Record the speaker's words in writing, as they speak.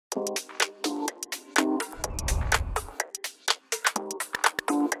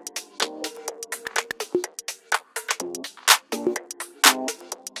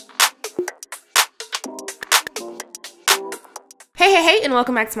Hey, and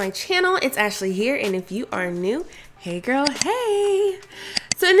welcome back to my channel. It's Ashley here, and if you are new, hey girl, hey.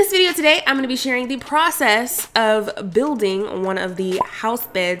 So in this video today, I'm going to be sharing the process of building one of the house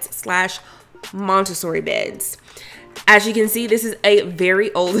beds slash Montessori beds. As you can see, this is a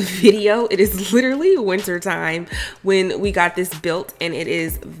very old video. It is literally winter time when we got this built, and it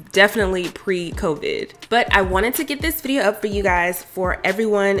is definitely pre-COVID. But I wanted to get this video up for you guys, for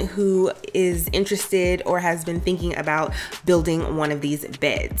everyone who is interested or has been thinking about building one of these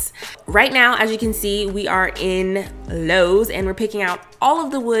beds. Right now, as you can see, we are in Lowe's and we're picking out all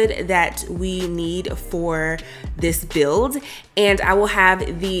of the wood that we need for this build. And I will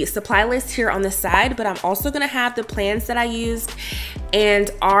have the supply list here on the side, but I'm also gonna have the plans that I used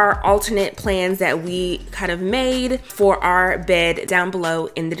and our alternate plans that we kind of made for our bed down below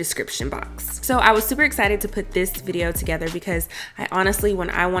in the description box. So I was super excited to put this video together because I honestly, when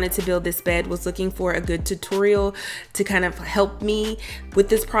I wanted to build this bed, was looking for a good tutorial to kind of help me with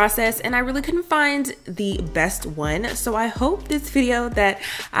this process, and I really couldn't find the best one. So I hope this video that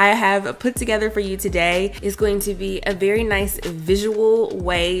I have put together for you today is going to be a very nice visual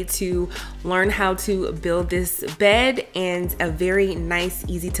way to learn how to build this bed and a very nice,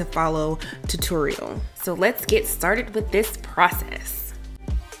 easy to follow tutorial. So let's get started with this process.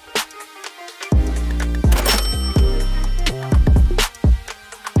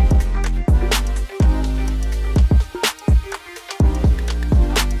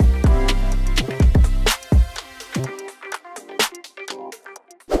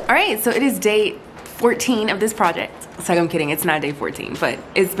 All right, so it is day 14 of this project. So I'm kidding, it's not day 14, but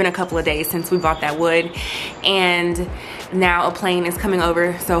it's been a couple of days since we bought that wood, and now a plane is coming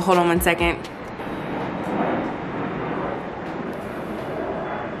over. So hold on one second.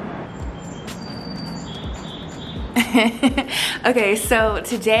 Okay, so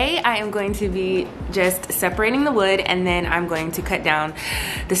today I am going to be just separating the wood, and then I'm going to cut down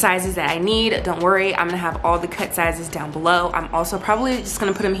the sizes that I need. Don't worry, I'm gonna have all the cut sizes down below. I'm also probably just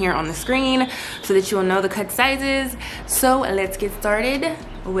gonna put them here on the screen so that you will know the cut sizes. So let's get started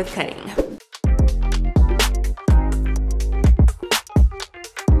with cutting.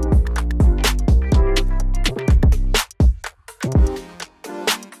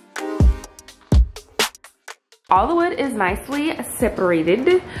 All the wood is nicely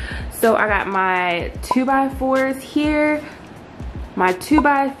separated. So I got my 2x4s here, my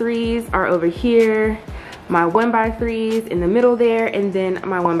 2x3s are over here, my 1x3s in the middle there, and then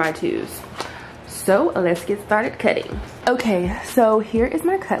my 1x2s. So let's get started cutting. Okay, so here is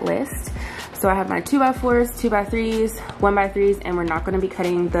my cut list. So I have my 2x4s, 2x3s, 1x3s, and we're not gonna be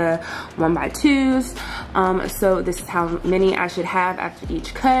cutting the 1x2s. So this is how many I should have after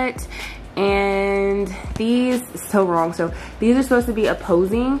each cut. And these, so wrong, so these are supposed to be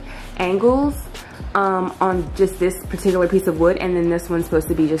opposing angles on just this particular piece of wood, and then this one's supposed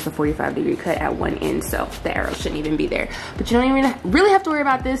to be just a 45-degree cut at one end, so the arrow shouldn't even be there. But you don't even really have to worry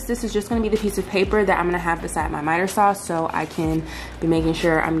about this. This is just going to be the piece of paper that I'm going to have beside my miter saw, so I can be making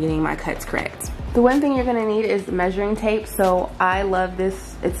sure I'm getting my cuts correct. The one thing you're going to need is measuring tape. So I love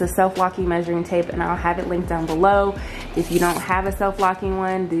this. It's a self-locking measuring tape, and I'll have it linked down below. If you don't have a self-locking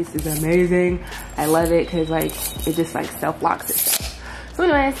one, this is amazing. I love it because like it just like self-locks itself. So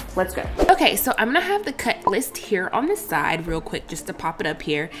anyways, let's go. Okay, so I'm gonna have the cut list here on the side real quick just to pop it up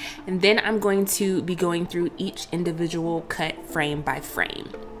here, and then I'm going to be going through each individual cut frame by frame.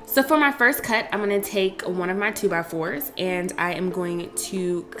 So for my first cut, I'm gonna take one of my 2x4s, and I am going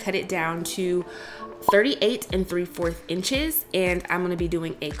to cut it down to 38 3/4 inches, and I'm gonna be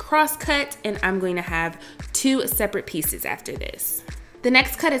doing a cross cut, and I'm going to have two separate pieces after this. The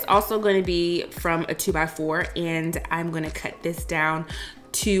next cut is also going to be from a 2x4, and I'm going to cut this down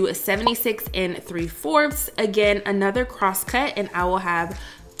to 76 3/4. Again, another cross cut, and I will have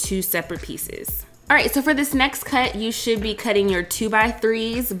two separate pieces. All right, so for this next cut, you should be cutting your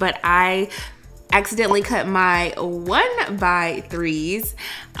 2x3s, but I accidentally cut my 1x3s.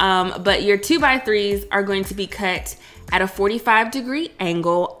 But your 2x3s are going to be cut at a 45-degree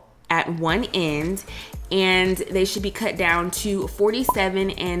angle at one end, and they should be cut down to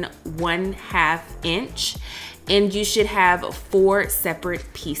 47 1/2 inch, and you should have 4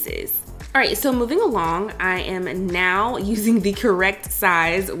 separate pieces. All right, so moving along, I am now using the correct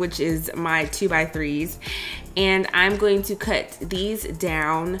size, which is my 2x3s, and I'm going to cut these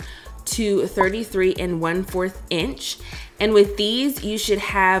down to 33 1/4 inch. And with these, you should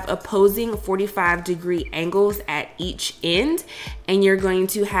have opposing 45-degree angles at each end, and you're going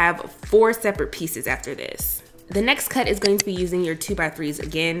to have 4 separate pieces after this. The next cut is going to be using your 2x3s.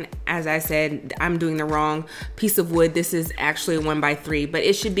 Again, as I said, I'm doing the wrong piece of wood. This is actually a 1x3, but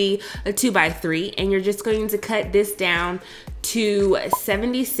it should be a 2x3. And you're just going to cut this down to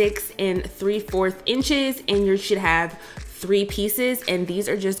 76 3/4 inches, and you should have 3 pieces, and these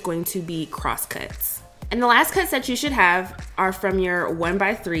are just going to be cross cuts. And the last cuts that you should have are from your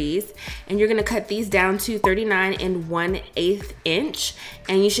 1x3s, and you're gonna cut these down to 39 1/8 inch,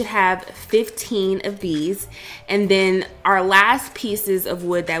 and you should have 15 of these. And then our last pieces of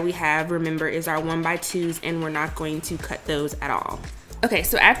wood that we have, remember, is our 1x2s, and we're not going to cut those at all. Okay,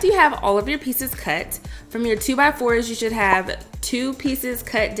 so after you have all of your pieces cut, from your 2x4s, you should have 2 pieces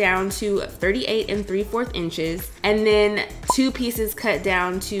cut down to 38 3/4 inches, and then 2 pieces cut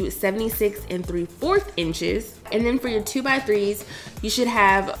down to 76 3/4 inches. And then for your 2x3s, you should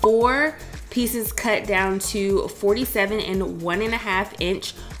have 4 pieces cut down to 47 1/2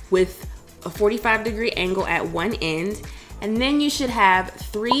 inch with a 45-degree angle at one end. And then you should have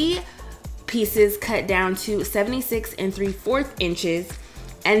 3 pieces cut down to 76 3/4 inches,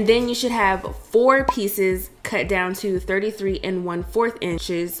 and then you should have 4 pieces cut down to 33 1/4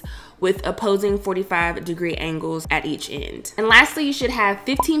 inches with opposing 45-degree angles at each end. And lastly, you should have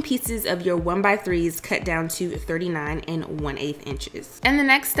 15 pieces of your 1x3s cut down to 39 1/8 inches. And the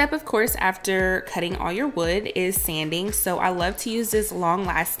next step, of course, after cutting all your wood is sanding. So I love to use this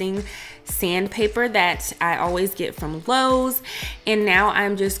long-lasting sandpaper that I always get from Lowe's. And now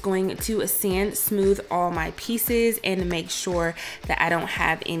I'm just going to sand smooth all my pieces and make sure that I don't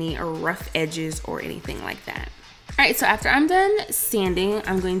have any rough edges or anything like that. All right, so after I'm done sanding,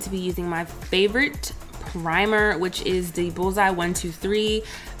 I'm going to be using my favorite primer, which is the Bullseye 123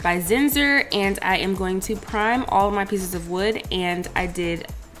 by Zinsser, and I am going to prime all of my pieces of wood, and I did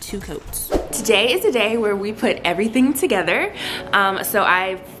 2 coats. Today is a day where we put everything together. So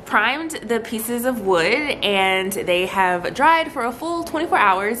I primed the pieces of wood, and they have dried for a full 24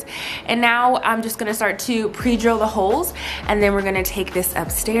 hours. And now I'm just gonna start to pre-drill the holes, and then we're gonna take this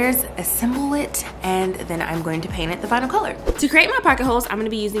upstairs, assemble it, and then I'm going to paint it the final color. To create my pocket holes, I'm gonna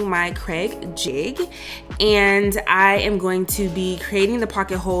be using my Craig jig, and I am going to be creating the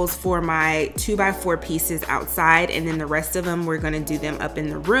pocket holes for my 2x4 pieces outside, and then the rest of them, we're gonna do them up in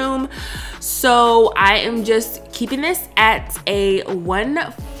the room. So I am just keeping this at a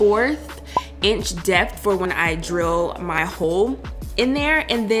 1/4 inch depth for when I drill my hole in there.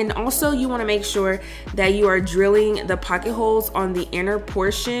 And then also you want to make sure that you are drilling the pocket holes on the inner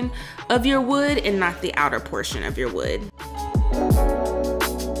portion of your wood and not the outer portion of your wood.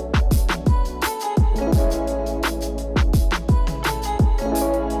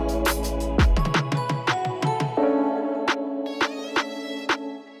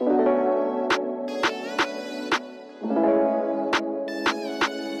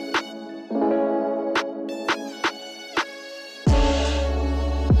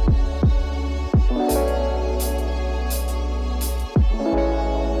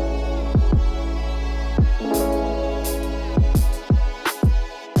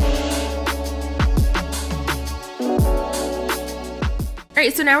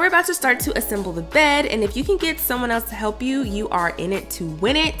 Alright, so now we're about to start to assemble the bed, and if you can get someone else to help you, you are in it to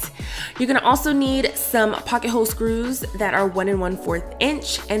win it. You're gonna also need some pocket hole screws that are 1 1/4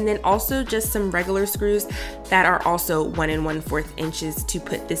 inch, and then also just some regular screws that are also 1 1/4 inches to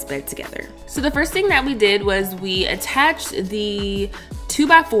put this bed together. So the first thing that we did was we attached the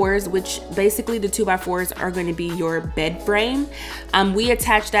 2x4s, which basically the 2x4s are going to be your bed frame. We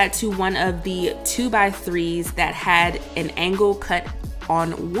attached that to one of the 2x3s that had an angle cut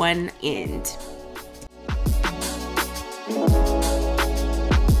on one end.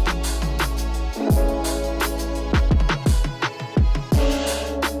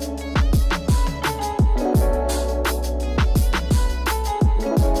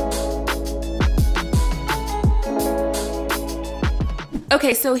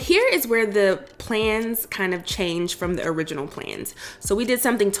 Okay, so here is where the plans kind of change from the original plans. So we did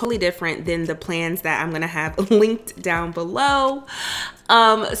something totally different than the plans that I'm gonna have linked down below.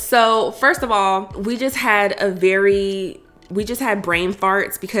 So first of all, we just had brain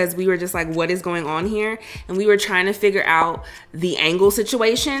farts because we were just like, what is going on here? And we were trying to figure out the angle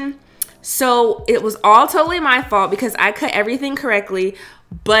situation. So it was all totally my fault because I cut everything correctly,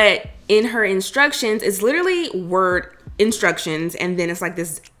 but in her instructions, it's literally word instructions, and then it's like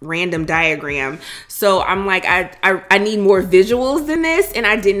this random diagram. So I'm like, I need more visuals than this, and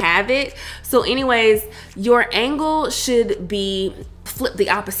I didn't have it. So anyways, your angle should be flipped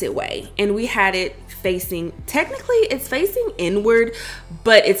the opposite way, and we had it facing, technically it's facing inward,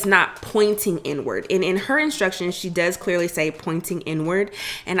 but it's not pointing inward. And in her instructions, she does clearly say pointing inward.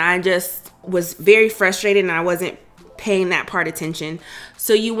 And I just was very frustrated and I wasn't paying that part attention.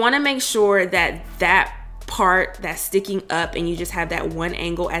 So you want to make sure that that part that's sticking up and you just have that one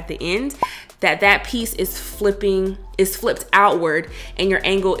angle at the end, that piece is flipped outward and your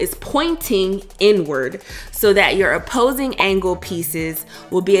angle is pointing inward, so that your opposing angle pieces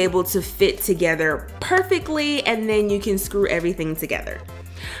will be able to fit together perfectly, and then you can screw everything together.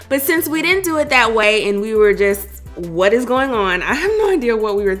 But since we didn't do it that way and we were just, what is going on? I have no idea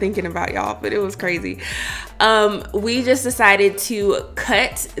what we were thinking about, y'all, but it was crazy. We just decided to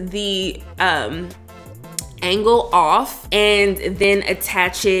cut the angle off and then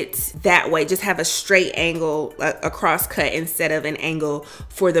attach it that way. Just have a straight angle, a cross cut, instead of an angle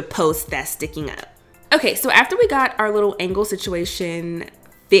for the post that's sticking up. Okay, so after we got our little angle situation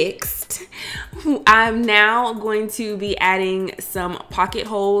fixed, I'm now going to be adding some pocket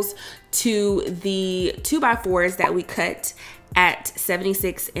holes to the 2x4s that we cut at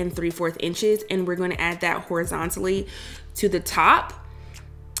 76 3/4 inches, and we're going to add that horizontally to the top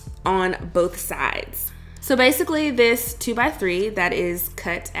on both sides. So basically this 2x3 that is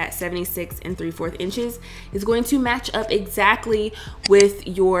cut at 76 3/4 inches is going to match up exactly with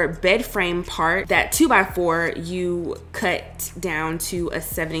your bed frame part. That 2x4 you cut down to a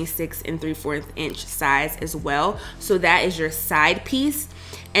 76 3/4 inch size as well. So that is your side piece.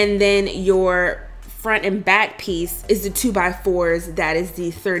 And then your front and back piece is the 2x4s, that is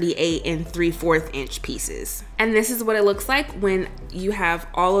the 38 3/4 inch pieces. And this is what it looks like when you have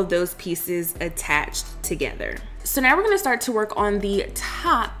all of those pieces attached together. So now we're gonna start to work on the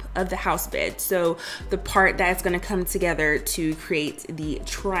top of the house bed. So the part that's gonna come together to create the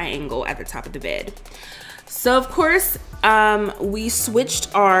triangle at the top of the bed. So of course, we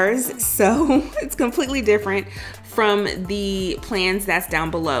switched ours, so it's completely different from the plans that's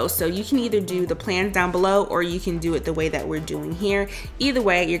down below. So you can either do the plans down below or you can do it the way that we're doing here. Either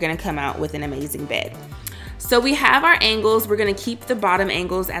way, you're gonna come out with an amazing bed. So we have our angles. We're gonna keep the bottom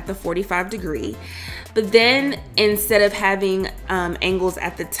angles at the 45 degree, but then instead of having angles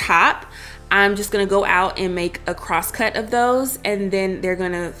at the top, I'm just gonna go out and make a cross cut of those, and then they're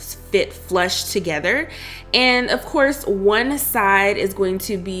gonna fit flush together. And of course, one side is going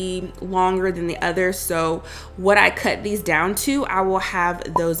to be longer than the other. So what I cut these down to, I will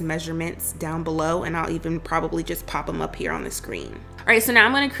have those measurements down below, and I'll even probably just pop them up here on the screen. All right, so now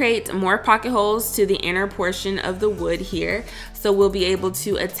I'm gonna create more pocket holes to the inner portion of the wood here. So we'll be able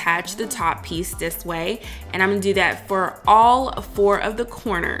to attach the top piece this way. And I'm gonna do that for all 4 of the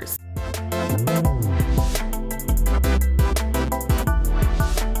corners.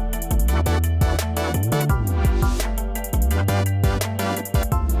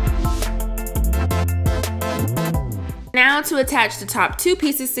 Now to attach the top 2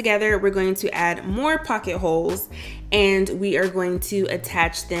 pieces together, we're going to add more pocket holes, and we are going to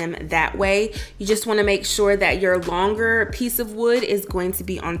attach them that way. You just want to make sure that your longer piece of wood is going to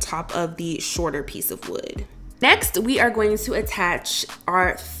be on top of the shorter piece of wood. Next, we are going to attach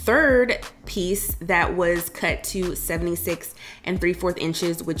our 3rd piece that was cut to 76 3/4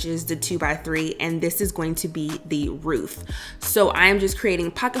 inches, which is the 2x3, and this is going to be the roof. So I'm just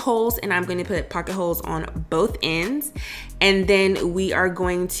creating pocket holes, and I'm going to put pocket holes on both ends, and then we are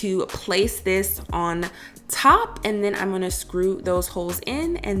going to place this on top, and then I'm going to screw those holes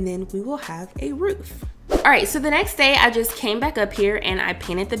in, and then we will have a roof. All right, so the next day I just came back up here and I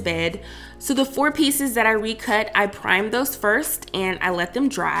painted the bed. So the 4 pieces that I recut, I primed those first and I let them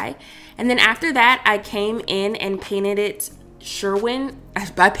dry. And then after that, I came in and painted it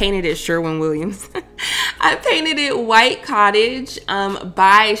I painted it Sherwin-Williams. I painted it White Cottage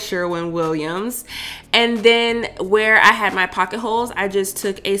by Sherwin-Williams. And then where I had my pocket holes, I just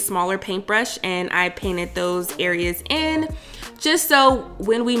took a smaller paintbrush and I painted those areas in, just so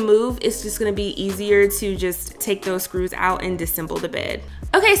when we move, it's just gonna be easier to just take those screws out and disassemble the bed.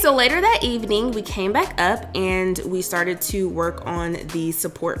 Okay, so later that evening, we came back up and we started to work on the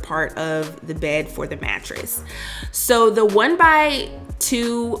support part of the bed for the mattress. So the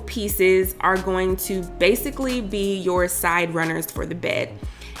 1x2 pieces are going to basically be your side runners for the bed.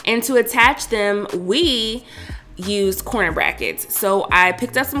 And to attach them, we used corner brackets. So I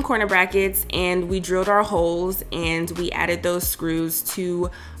picked up some corner brackets and we drilled our holes and we added those screws to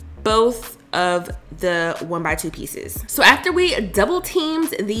both of the 1x2 pieces. So after we double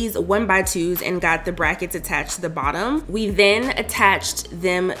teamed these 1x2s and got the brackets attached to the bottom, we then attached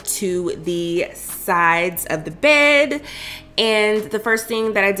them to the sides of the bed, And the first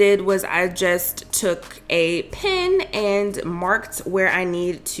thing that I did was I just took a pin and marked where I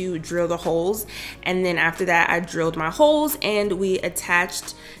need to drill the holes. And then after that, I drilled my holes and we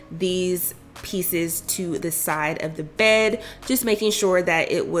attached these pieces to the side of the bed, just making sure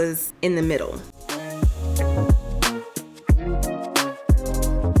that it was in the middle.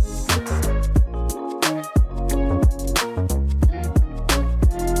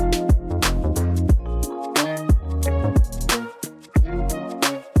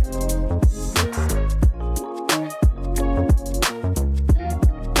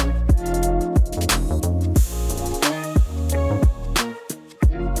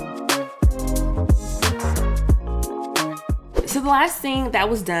 So the last thing that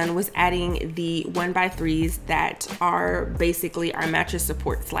was done was adding the 1x3s that are basically our mattress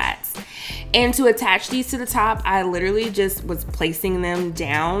support slats. And to attach these to the top, I literally just was placing them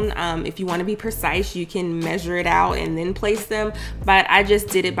down. If you want to be precise, you can measure it out and then place them, but I just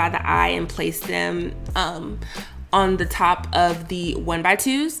did it by the eye and placed them on the top of the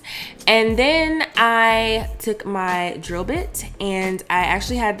 1x2s. And then I took my drill bit and I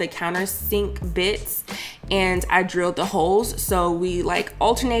actually had the countersink bits and I drilled the holes. So we like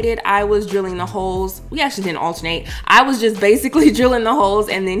alternated. I was drilling the holes. We actually didn't alternate. I was just basically drilling the holes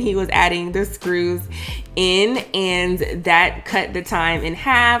and then he was adding the screws in, and that cut the time in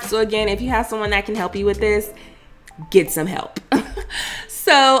half. So again, if you have someone that can help you with this, get some help.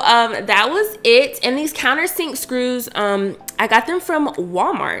 So that was it. And these countersink screws, I got them from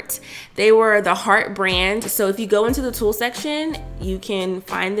Walmart. They were the Heart brand. So if you go into the tool section, you can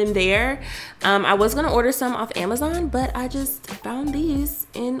find them there. I was gonna order some off Amazon, but I just found these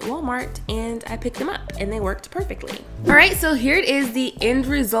in Walmart and I picked them up and they worked perfectly. All right, so here it is, the end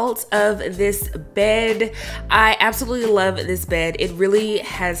result of this bed. I absolutely love this bed. It really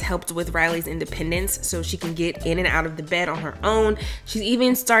has helped with Riley's independence, so she can get in and out of the bed on her own. She's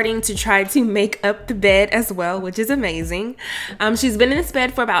even starting to try to make up the bed as well, which is amazing. She's been in this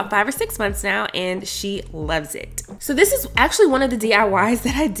bed for about 5 or 6 months now and she loves it. So this is actually one of the DIYs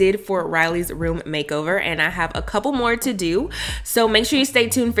that I did for Riley's room makeover, and I have a couple more to do. So make sure you stay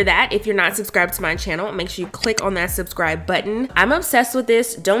tuned for that. If you're not subscribed to my channel, make sure you click on that subscribe button. I'm obsessed with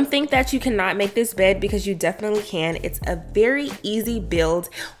this. Don't think that you cannot make this bed, because you definitely can. It's a very easy build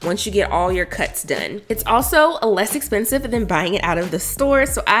once you get all your cuts done. It's also less expensive than buying it out of the store,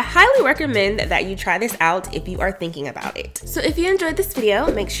 so I highly recommend that you try this out if you are thinking about it. So if you enjoyed this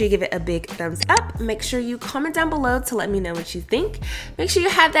video, make sure you give it a big thumbs up. Make sure you comment down below to let me know what you think. Make sure you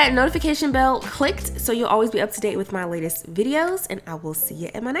have that notification bell clicked so you'll always be up to date with my latest videos, and I will see you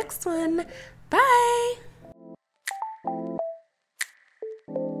in my next one. Bye!